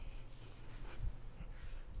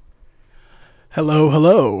Hello,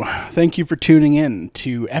 hello. Thank you for tuning in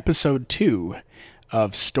to episode 2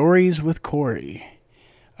 of Stories with Corey.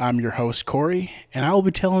 I'm your host, Corey, and I will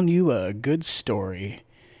be telling you a good story.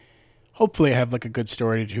 Hopefully I have a good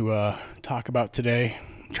story to talk about today.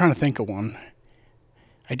 I'm trying to think of one.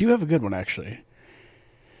 I do have a good one, actually.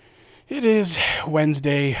 It is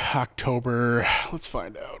Wednesday, October... Let's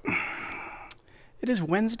find out. It is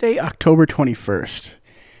Wednesday, October 21st.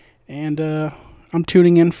 And, I'm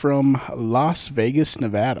tuning in from Las Vegas,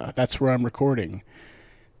 Nevada. That's where I'm recording.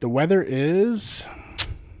 The weather is...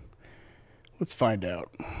 Let's find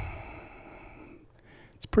out.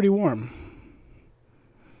 It's pretty warm.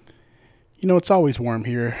 You know, it's always warm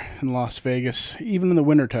here in Las Vegas, even in the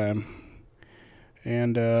wintertime.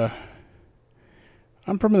 And I'm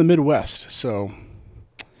from the Midwest, so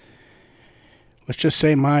let's just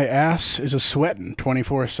say my ass is a sweating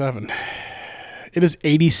 24/7. It is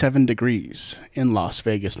 87 degrees in Las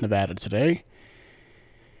Vegas, Nevada today.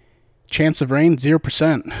 Chance of rain,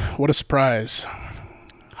 0%. What a surprise.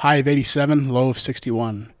 High of 87, low of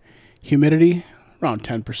 61. Humidity, around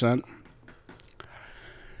 10%.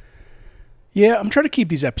 Yeah, I'm trying to keep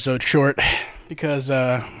these episodes short because,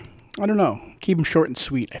 I don't know, keep them short and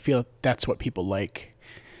sweet. I feel that's what people like.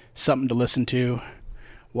 Something to listen to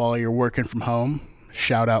while you're working from home.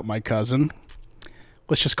 Shout out my cousin.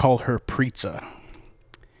 Let's just call her Pritza.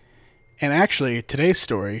 And actually, today's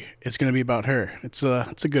story is going to be about her. It's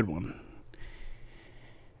a good one.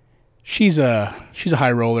 She's a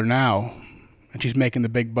high roller now, and she's making the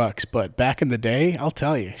big bucks. But back in the day, I'll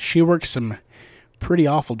tell you, she worked some pretty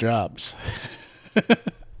awful jobs.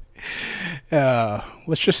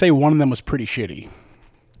 Let's just say one of them was pretty shitty.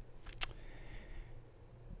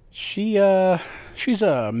 She's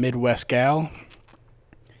a Midwest gal,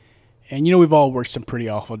 and you know we've all worked some pretty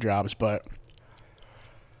awful jobs, but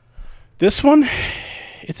this one,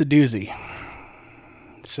 it's a doozy.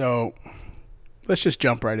 So, let's just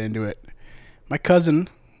jump right into it. My cousin,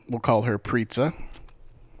 we'll call her Pritza,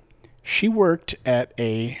 she worked at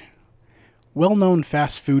a well-known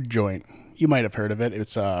fast food joint. You might have heard of it.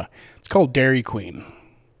 It's called Dairy Queen,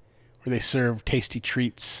 where they serve tasty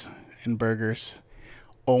treats and burgers.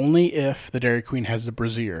 Only if the Dairy Queen has the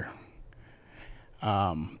brazier.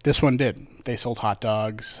 This one did. They sold hot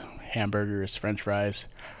dogs, hamburgers, french fries,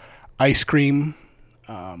 ice cream,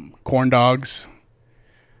 corn dogs,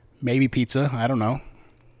 maybe pizza. I don't know.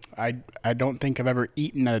 I don't think I've ever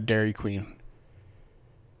eaten at a Dairy Queen.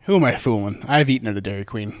 Who am I fooling? I've eaten at a Dairy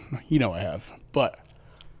Queen. You know I have. But,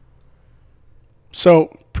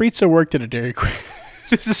 so, Pritza worked at a Dairy Queen.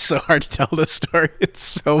 This is so hard to tell this story. It's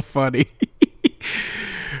so funny.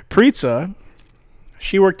 Pritza,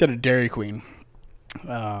 she worked at a Dairy Queen.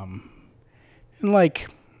 It's like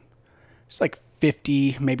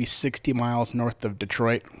 50, maybe 60 miles north of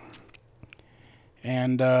Detroit.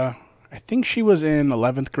 And I think she was in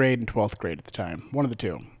 11th grade and 12th grade at the time. One of the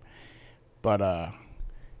two. But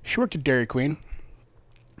she worked at Dairy Queen.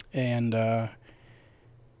 And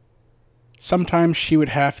sometimes she would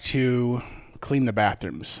have to clean the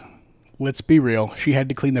bathrooms. Let's be real. She had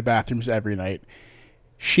to clean the bathrooms every night.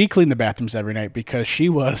 She cleaned the bathrooms every night because she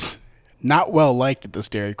was not well liked at this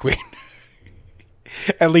Dairy Queen.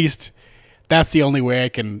 At least that's the only way I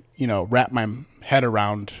can, wrap my head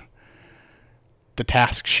around the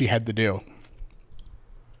tasks she had to do.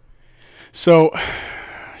 So,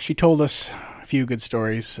 she told us a few good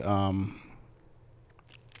stories about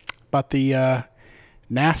the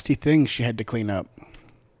nasty things she had to clean up.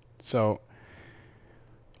 So,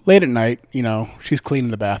 late at night, she's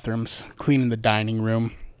cleaning the bathrooms, cleaning the dining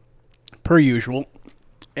room, per usual.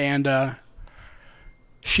 And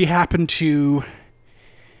she happened to...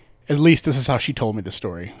 At least this is how she told me the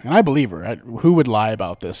story. And I believe her. Who would lie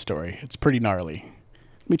about this story? It's pretty gnarly.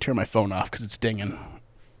 Let me turn my phone off because it's dinging.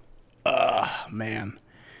 Man.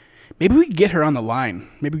 Maybe we could get her on the line.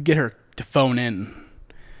 Maybe we could get her to phone in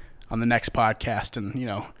on the next podcast and,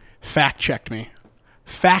 fact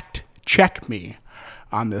check me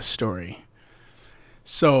on this story.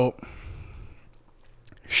 So,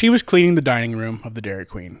 she was cleaning the dining room of the Dairy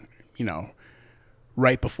Queen,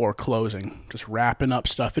 right before closing. Just wrapping up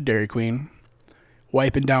stuff at Dairy Queen,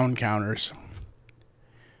 wiping down counters,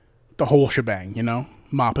 the whole shebang,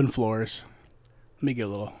 mopping floors. Let me get a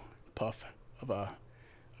little puff of a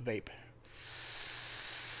vape.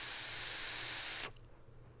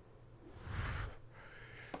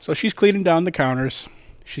 So she's cleaning down the counters.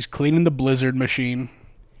 She's cleaning the Blizzard machine,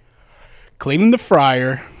 cleaning the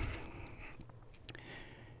fryer,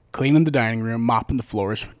 cleaning the dining room, mopping the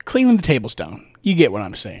floors, cleaning the tables down. You get what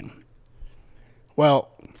I'm saying. Well,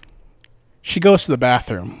 she goes to the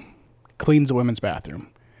bathroom, cleans the women's bathroom.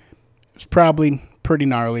 It's probably pretty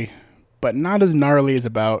gnarly, but not as gnarly as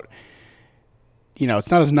it's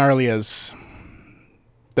not as gnarly as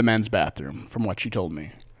the men's bathroom, from what she told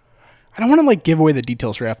me. I don't want to give away the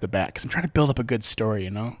details right off the bat because I'm trying to build up a good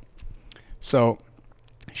story, So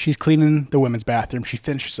she's cleaning the women's bathroom. She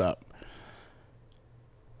finishes up.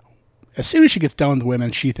 As soon as she gets done with the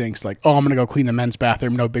women, she thinks I'm going to go clean the men's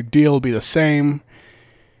bathroom. No big deal. It'll be the same.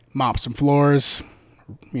 Mop some floors,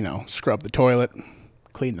 scrub the toilet,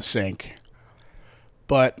 clean the sink.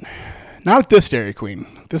 But not at this Dairy Queen.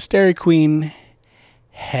 This Dairy Queen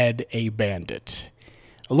had a bandit.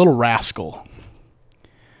 A little rascal.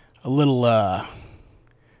 A little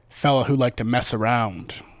fella who liked to mess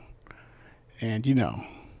around. And,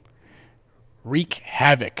 wreak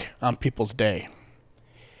havoc on people's day.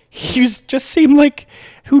 He just seemed like,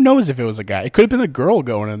 who knows if it was a guy. It could have been a girl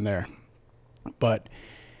going in there. But,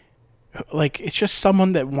 it's just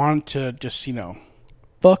someone that wanted to just,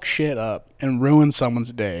 fuck shit up and ruin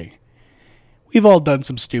someone's day. We've all done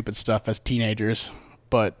some stupid stuff as teenagers,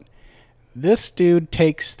 but this dude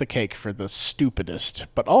takes the cake for the stupidest,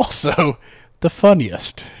 but also the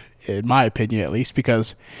funniest, in my opinion at least,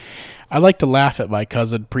 because I like to laugh at my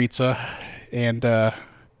cousin Pritza, and it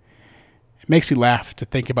makes me laugh to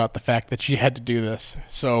think about the fact that she had to do this.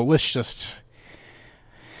 So let's just...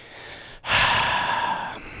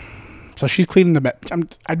 So she's cleaning the... I'm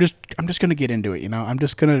just going to get into it, I'm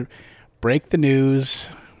just going to break the news,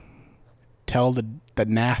 tell the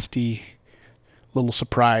nasty little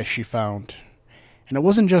surprise she found. And it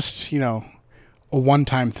wasn't just, a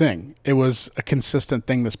one-time thing. It was a consistent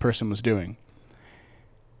thing this person was doing.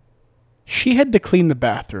 She had to clean the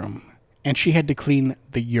bathroom, and she had to clean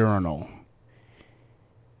the urinal.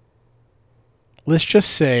 Let's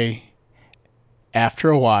just say,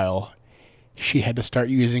 after a while, she had to start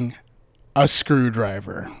using a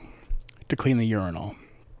screwdriver to clean the urinal.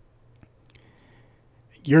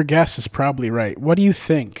 Your guess is probably right. What do you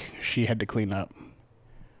think she had to clean up?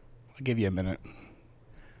 I'll give you a minute.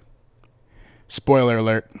 Spoiler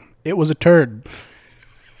alert. It was a turd.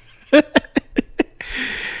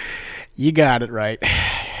 You got it right.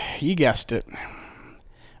 You guessed it.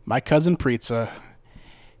 My cousin Pritza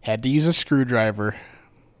had to use a screwdriver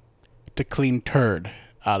to clean turd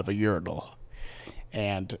out of a urinal.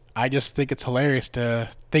 And I just think it's hilarious to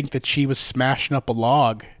think that she was smashing up a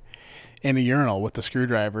log in a urinal with the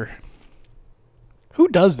screwdriver. Who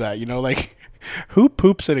does that? Who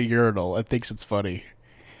poops in a urinal and thinks it's funny?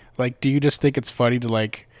 Do you just think it's funny to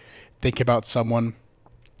think about someone,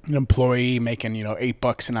 an employee making,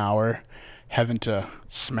 $8 an hour, having to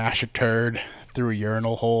smash a turd through a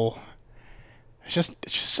urinal hole? It's just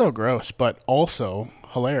so gross, but also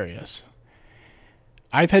hilarious.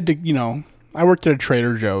 I've had to, I worked at a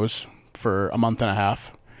Trader Joe's for a month and a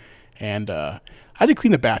half, and I had to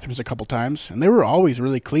clean the bathrooms a couple times, and they were always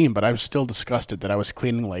really clean, but I was still disgusted that I was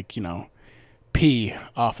cleaning pee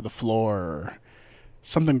off of the floor or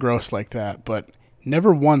something gross like that. But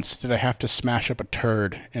never once did I have to smash up a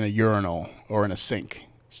turd in a urinal or in a sink,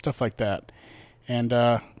 stuff like that. And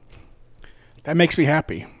that makes me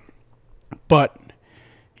happy. But,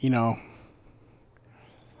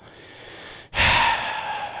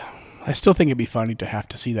 I still think it'd be funny to have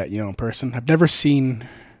to see that, in person. I've never seen...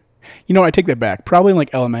 I take that back. Probably in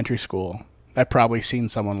elementary school, I've probably seen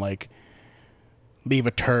someone leave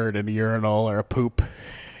a turd in a urinal or a poop,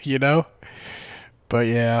 But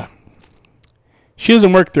yeah, she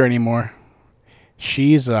doesn't work there anymore.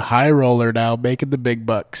 She's a high roller now, making the big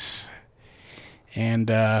bucks.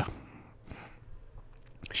 And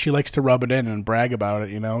she likes to rub it in and brag about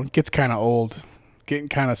it, It gets kind of old, getting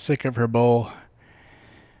kind of sick of her bowl.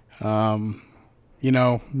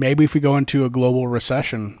 Maybe if we go into a global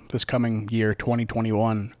recession this coming year,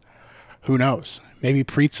 2021, who knows? Maybe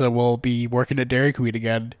Pritza will be working at Dairy Queen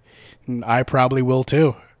again, and I probably will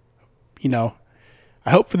too. I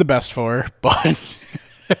hope for the best for her, but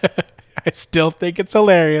I still think it's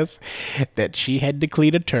hilarious that she had to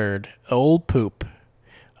clean a turd, old poop,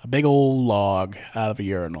 a big old log out of a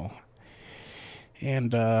urinal.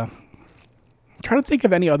 And, trying to think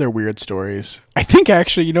of any other weird stories. I think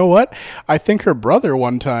actually, you know what? I think her brother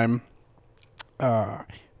one time,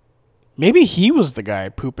 maybe he was the guy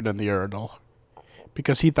pooping in the urinal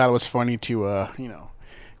because he thought it was funny to,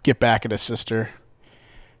 get back at his sister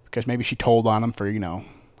because maybe she told on him for,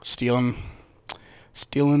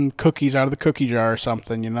 stealing cookies out of the cookie jar or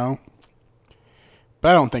something, But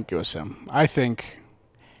I don't think it was him. I think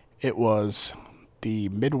it was the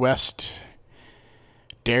Midwest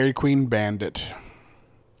Dairy Queen bandit,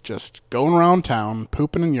 just going around town,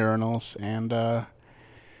 pooping in urinals, and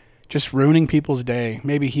just ruining people's day.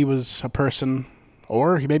 Maybe he was a person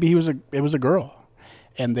or maybe it was a girl,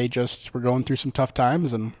 and they just were going through some tough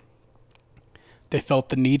times, and they felt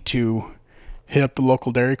the need to hit up the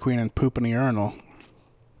local Dairy Queen and poop in a urinal.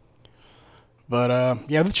 But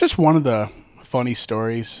yeah, that's just one of the funny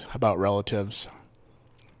stories about relatives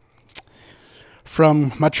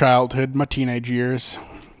from my childhood, my teenage years.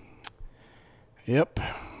 Yep.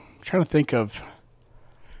 Trying to think if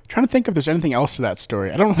there's anything else to that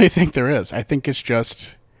story. I don't really think there is. I think it's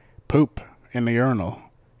just poop in the urinal,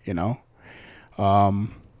 you know.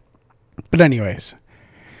 But anyways,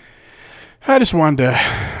 I just wanted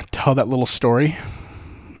to tell that little story.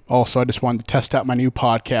 Also, I just wanted to test out my new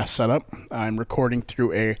podcast setup. I'm recording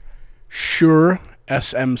through a Shure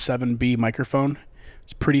SM7B microphone.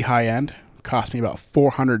 It's pretty high end. Cost me about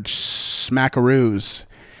 400 smackaroos.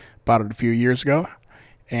 Bought it a few years ago.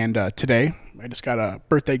 And today, I just got a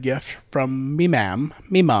birthday gift from me mum,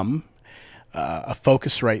 a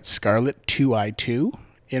Focusrite Scarlett 2i2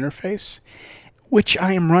 interface, which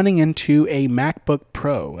I am running into a MacBook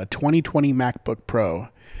Pro, a 2020 MacBook Pro.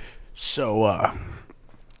 So,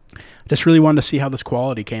 just really wanted to see how this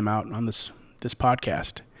quality came out on this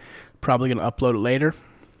podcast. Probably going to upload it later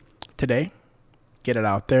today, get it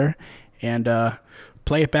out there, and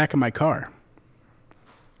play it back in my car.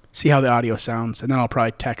 See how the audio sounds, and then I'll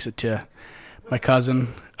probably text it to my cousin.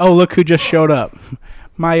 Oh, look who just showed up.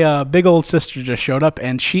 My big old sister just showed up,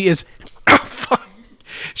 and she is...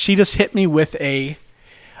 She just hit me with a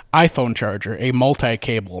iPhone charger, a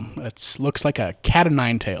multi-cable. It looks like a cat of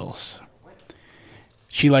nine tails.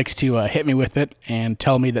 She likes to hit me with it and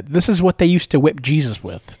tell me that this is what they used to whip Jesus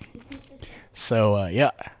with. So,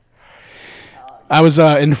 yeah. I was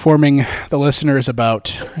informing the listeners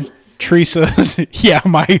about Teresa's... Yeah,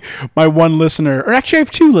 my one listener... Or actually, I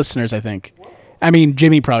have two listeners, I think. I mean,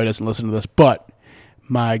 Jimmy probably doesn't listen to this, but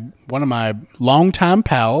one of my longtime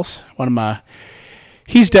pals,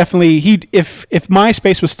 he's definitely... If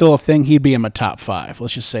MySpace was still a thing, he'd be in my top 5.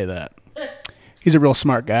 Let's just say that. He's a real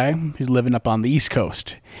smart guy. He's living up on the East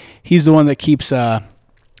Coast. He's the one that keeps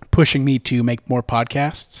pushing me to make more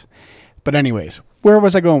podcasts. But anyways, where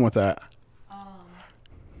was I going with that? I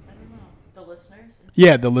don't know. The listeners?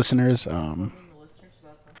 Yeah, the listeners. Informing the listeners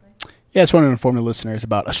about something? Yeah, I just wanted to inform the listeners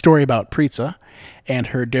about a story about Pritza and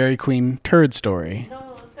her Dairy Queen turd story.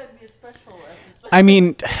 No, it's got to be a special episode. I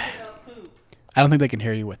mean, About poop. I don't think they can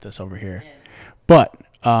hear you with this over here. Yeah. But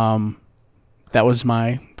that was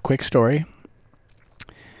my quick story.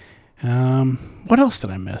 What else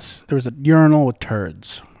did I miss? There was a urinal with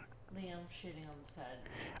turds. Liam shitting on the side.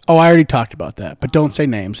 Oh, I already talked about that, but don't say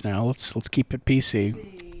names now. Let's keep it PC. Let's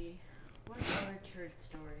see. What other turd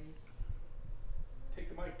stories? Take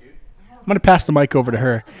the mic, dude. I'm gonna pass the mic over to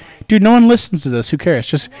her. Dude, no one listens to this. Who cares?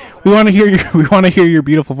 Just we want to hear your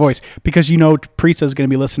beautiful voice because you know Pritza's gonna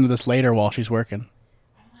be listening to this later while she's working.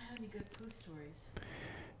 I don't have any good poop stories.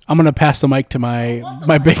 I'm gonna pass the mic to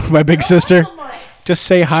my big sister. Just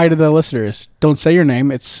say hi to the listeners. Don't say your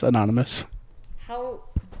name. It's anonymous.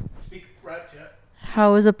 Speak right yet.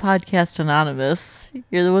 How is a podcast anonymous?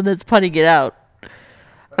 You're the one that's putting it out.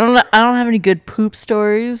 I don't have any good poop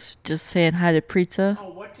stories. Just saying hi to Pritza.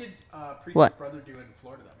 Oh, what did Pritza's brother do in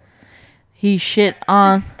Florida that one? He shit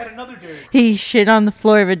on. At another Dairy Queen. He shit on the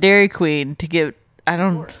floor of a Dairy Queen to get.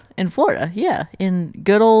 In Florida, yeah, in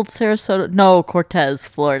good old Sarasota. No, Cortez,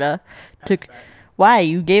 Florida. Why?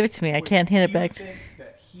 You gave it to me. I can't hand it back. Do you think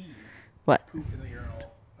that he What? pooped in the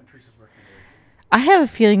urinal when Teresa's working there? I have a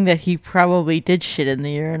feeling that he probably did shit in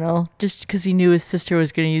the urinal just because he knew his sister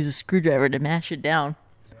was going to use a screwdriver to mash it down.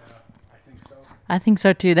 Yeah, I think so. I think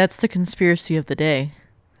so too. That's the conspiracy of the day.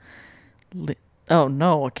 Oh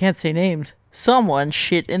no, I can't say names. Someone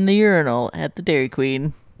shit in the urinal at the Dairy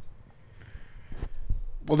Queen.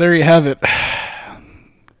 Well, there you have it.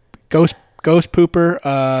 Ghost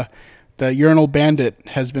pooper. The urinal bandit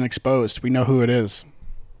has been exposed. We know who it is.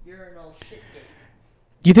 Urinal shit gate.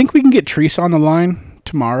 Do you think we can get Teresa on the line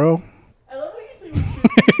tomorrow? I love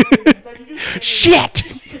what you say. Shit!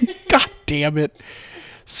 God damn it.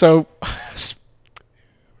 So,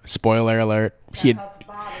 spoiler alert.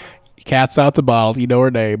 Cat's out the bottle. You know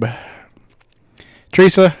her name.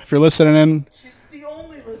 Teresa, if you're listening in, She's the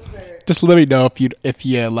only listener. just let me know if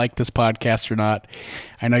you like this podcast or not.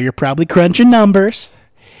 I know you're probably crunching numbers.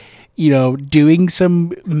 You know, doing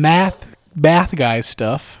some math guy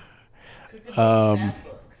stuff.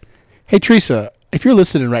 Hey, Teresa, if you're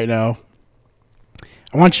listening right now,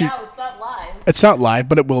 I want you... No, it's not live. It's not live,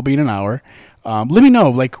 but it will be in an hour. Let me know,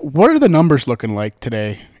 like, what are the numbers looking like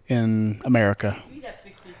today in America?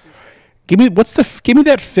 Give me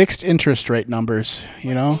that fixed interest rate numbers,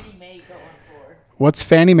 you know? Fannie Mae going for? What's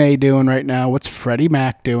Fannie Mae doing right now? What's Freddie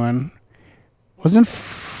Mac doing? Wasn't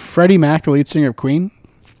Freddie Mac the lead singer of Queen?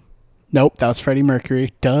 Nope, that was Freddie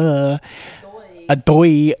Mercury. Duh.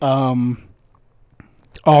 Adoy.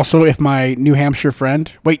 Also, if my New Hampshire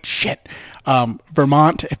friend...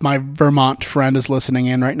 Vermont. If my Vermont friend is listening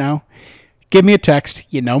in right now, give me a text.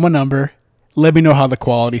 You know my number. Let me know how the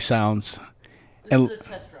quality sounds. This is a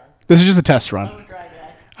test run. This is just a test run.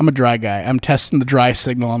 I'm a dry guy. I'm testing the dry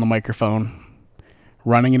signal on the microphone.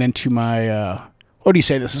 Running it into my... what do you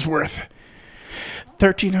say this is worth?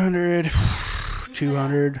 1,300...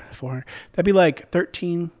 200, 400. That'd be like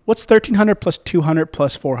 13. What's 1,300 plus 200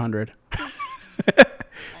 plus 400?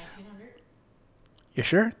 1,900. You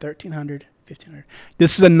sure? 1,300, 1,500.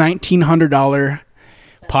 This is a $1,900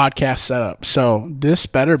 podcast setup, so this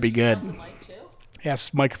better be good.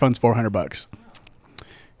 Yes, microphone's $400.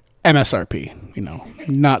 MSRP,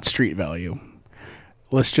 not street value.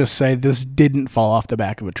 Let's just say this didn't fall off the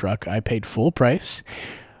back of a truck. I paid full price.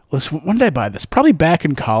 When did I buy this? Probably back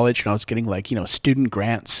in college when I was getting student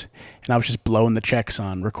grants and I was just blowing the checks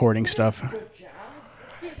on recording stuff.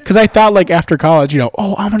 Because I thought after college, I'm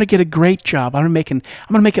going to get a great job. I'm going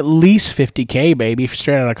to make at least $50K, baby,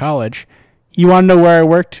 straight out of college. You want to know where I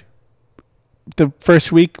worked the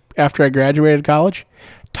first week after I graduated college?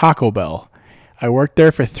 Taco Bell. I worked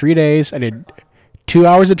there for 3 days. I did 2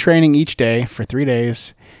 hours of training each day for 3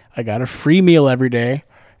 days. I got a free meal every day.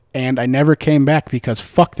 And I never came back because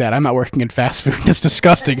fuck that. I'm not working in fast food. That's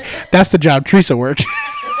disgusting. That's the job Teresa worked.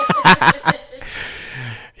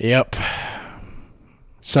 Yep.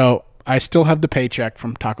 So I still have the paycheck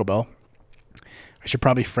from Taco Bell. I should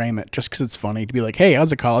probably frame it just because it's funny to be like, hey, I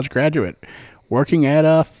was a college graduate working at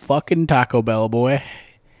a fucking Taco Bell, boy.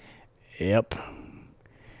 Yep.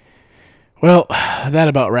 Well, that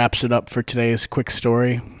about wraps it up for today's quick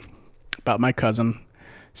story about my cousin.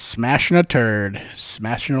 Smashing an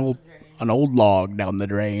old log down the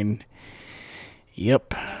drain.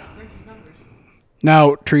 Yep.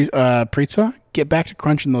 Now, Preetza, get back to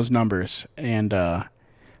crunching those numbers. And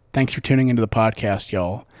thanks for tuning into the podcast,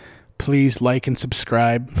 y'all. Please like and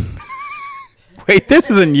subscribe. Wait, this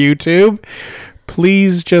isn't YouTube.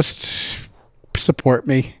 Please just support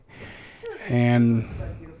me. And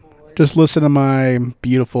just listen to my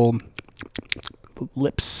beautiful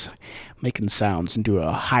lips making sounds into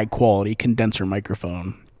a high-quality condenser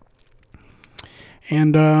microphone.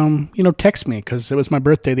 And, text me, because it was my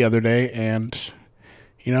birthday the other day, and,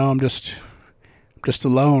 I'm just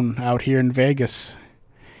alone out here in Vegas,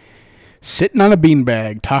 sitting on a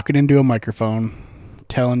beanbag, talking into a microphone,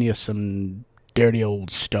 telling you some dirty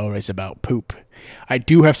old stories about poop. I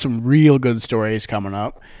do have some real good stories coming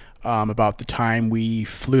up about the time we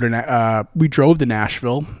we drove to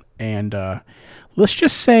Nashville, and let's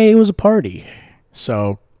just say it was a party.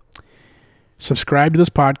 So subscribe to this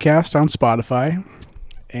podcast on Spotify,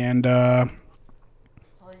 and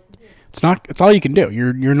it's all you can do.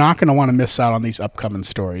 You're not going to want to miss out on these upcoming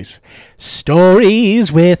stories.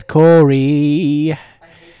 Stories with Corey. I hate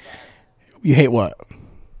that. You hate what?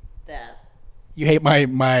 That. You hate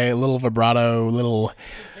my little vibrato,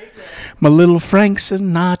 my little Frank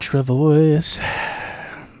Sinatra voice.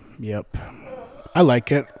 Yep. I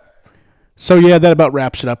like it. So, yeah, that about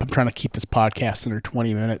wraps it up. I'm trying to keep this podcast under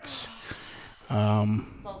 20 minutes. That's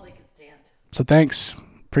all they can stand. So, thanks.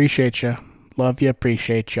 Appreciate you. Love you.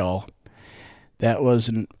 Appreciate y'all. That was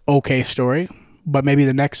an okay story, but maybe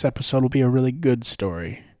the next episode will be a really good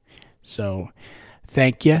story. So,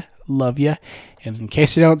 thank you. Love you. And in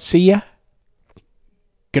case I don't see you,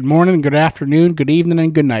 good morning, good afternoon, good evening,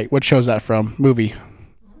 and good night. What show's that from? Movie.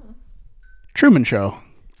 Truman Show.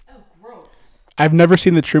 I've never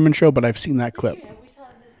seen The Truman Show, but I've seen that clip. We saw it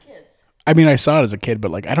as kids. I mean, I saw it as a kid,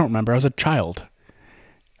 but I don't remember. I was a child.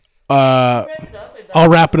 I'll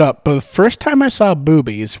wrap it up. But the first time I saw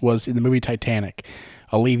boobies was in the movie Titanic.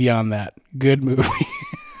 I'll leave you on that. Good movie.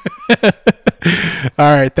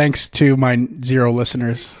 All right. Thanks to my 0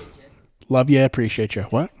 listeners. Love you. Appreciate you.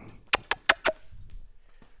 What?